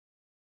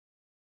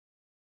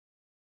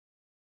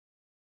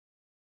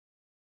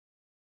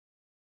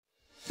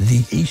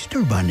The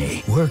Easter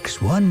Bunny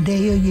works one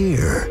day a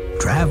year,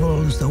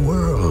 travels the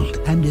world,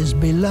 and is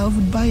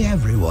beloved by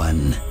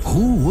everyone.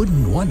 Who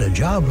wouldn't want a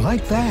job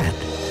like that?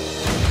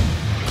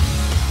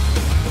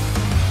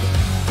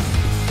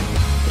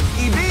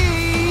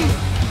 E.B.!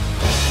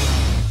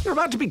 You're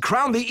about to be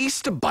crowned the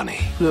Easter Bunny.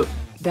 Look,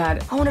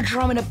 Dad, I want to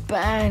drum in a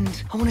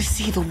band. I want to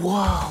see the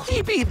world.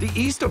 E.B., the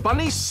Easter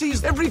Bunny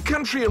sees every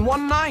country in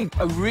one night.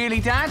 Oh, really,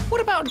 Dad? What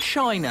about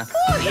China?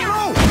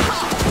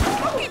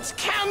 Oh, it's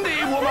candy,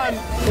 woman!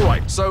 All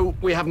right, so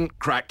we haven't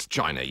cracked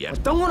China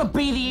yet. Don't want to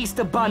be the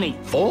Easter Bunny.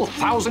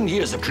 4,000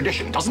 years of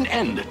tradition doesn't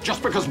end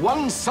just because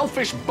one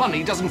selfish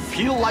bunny doesn't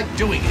feel like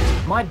doing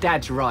it. My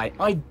dad's right.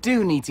 I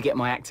do need to get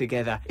my act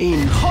together.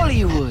 In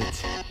Hollywood.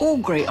 All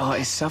great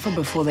artists suffer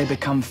before they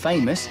become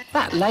famous.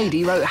 That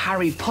lady wrote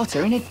Harry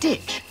Potter in a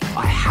ditch.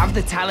 I have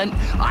the talent,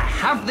 I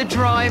have the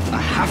drive, I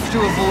have to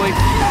avoid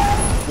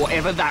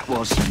whatever that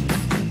was.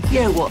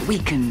 You know what? We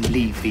can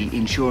leave the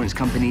insurance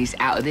companies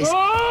out of this.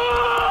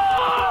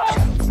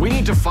 We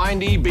need to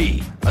find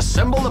E.B.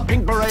 Assemble the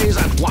Pink Berets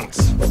at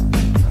once.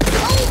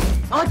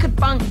 I could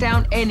bunk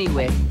down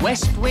anywhere.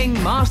 West Wing,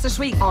 Master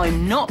Suite,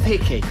 I'm not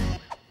picky.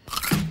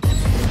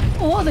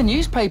 What are the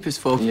newspapers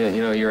for? Yeah,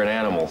 you know, you're an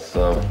animal,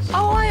 so...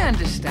 Oh, I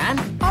understand.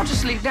 I'll just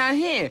sleep down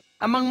here,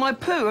 among my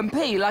poo and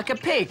pee like a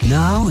pig.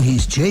 Now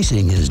he's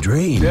chasing his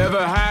dream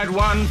Never had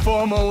one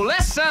formal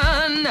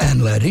lesson.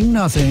 and letting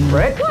nothing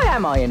Fred, why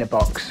am I in a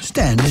box?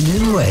 stand in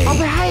his way. I'll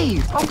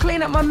behave. I'll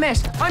clean up my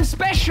mess. I'm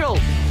special.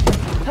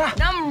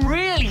 I'm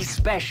really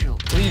special.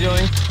 What are you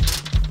doing?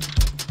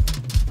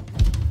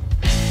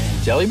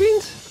 Jelly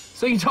beans?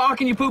 So you talk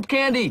and you poop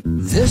candy.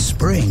 This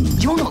spring,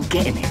 You're not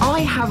getting it. I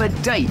have a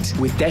date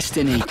with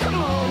destiny.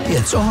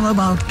 it's all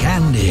about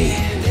candy.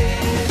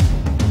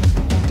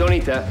 Don't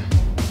eat that.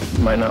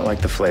 You might not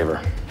like the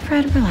flavor.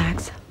 Fred,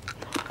 relax.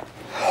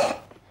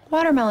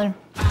 Watermelon.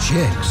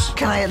 Chicks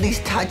Can I at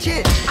least touch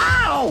it?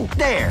 Ow!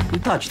 There, you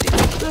touched it.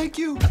 Thank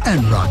you.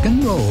 and rock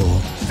and roll.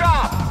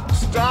 Stop!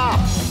 Stop!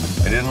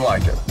 I didn't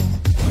like it.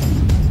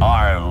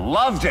 I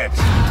loved it.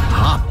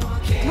 Hop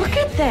Look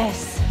at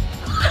this.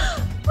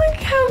 Look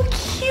how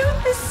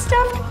cute this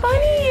stuffed bunny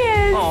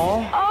is.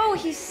 Aw. Oh,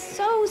 he's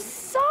so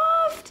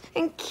soft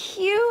and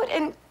cute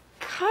and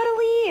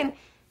cuddly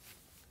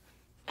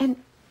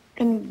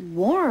and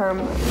warm.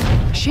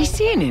 Is she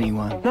seeing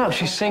anyone? No,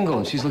 she's single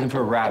and she's looking for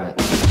a rabbit.